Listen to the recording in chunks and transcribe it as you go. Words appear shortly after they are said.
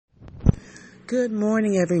Good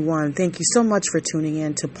morning, everyone. Thank you so much for tuning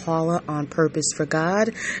in to Paula on Purpose for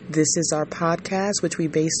God. This is our podcast, which we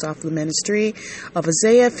based off the ministry of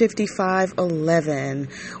Isaiah 55:11,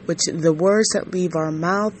 which the words that leave our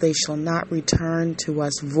mouth, they shall not return to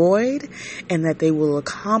us void, and that they will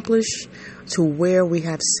accomplish to where we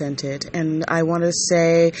have sent it. And I want to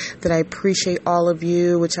say that I appreciate all of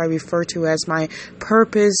you, which I refer to as my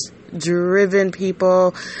purpose-driven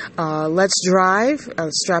people. Let's drive,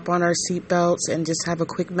 strap on our seatbelts, and just have a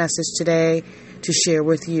quick message today to share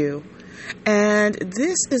with you. And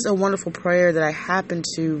this is a wonderful prayer that I happened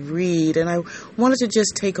to read, and I wanted to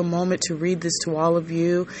just take a moment to read this to all of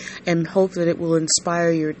you and hope that it will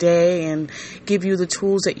inspire your day and give you the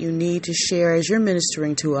tools that you need to share as you're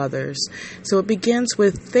ministering to others. So it begins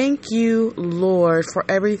with, "Thank you, Lord, for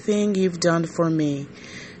everything you've done for me.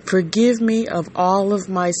 Forgive me of all of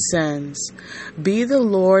my sins. Be the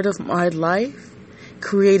Lord of my life,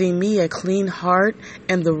 creating me a clean heart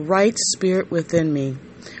and the right spirit within me.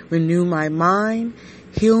 Renew my mind,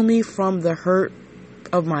 heal me from the hurt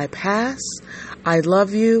of my past. I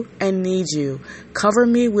love you and need you. Cover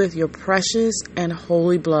me with your precious and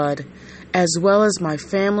holy blood, as well as my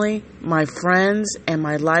family, my friends, and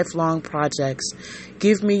my lifelong projects.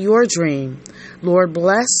 Give me your dream. Lord,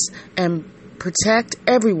 bless and protect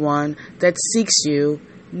everyone that seeks you,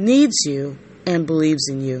 needs you, and believes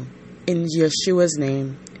in you. In Yeshua's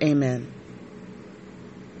name, amen."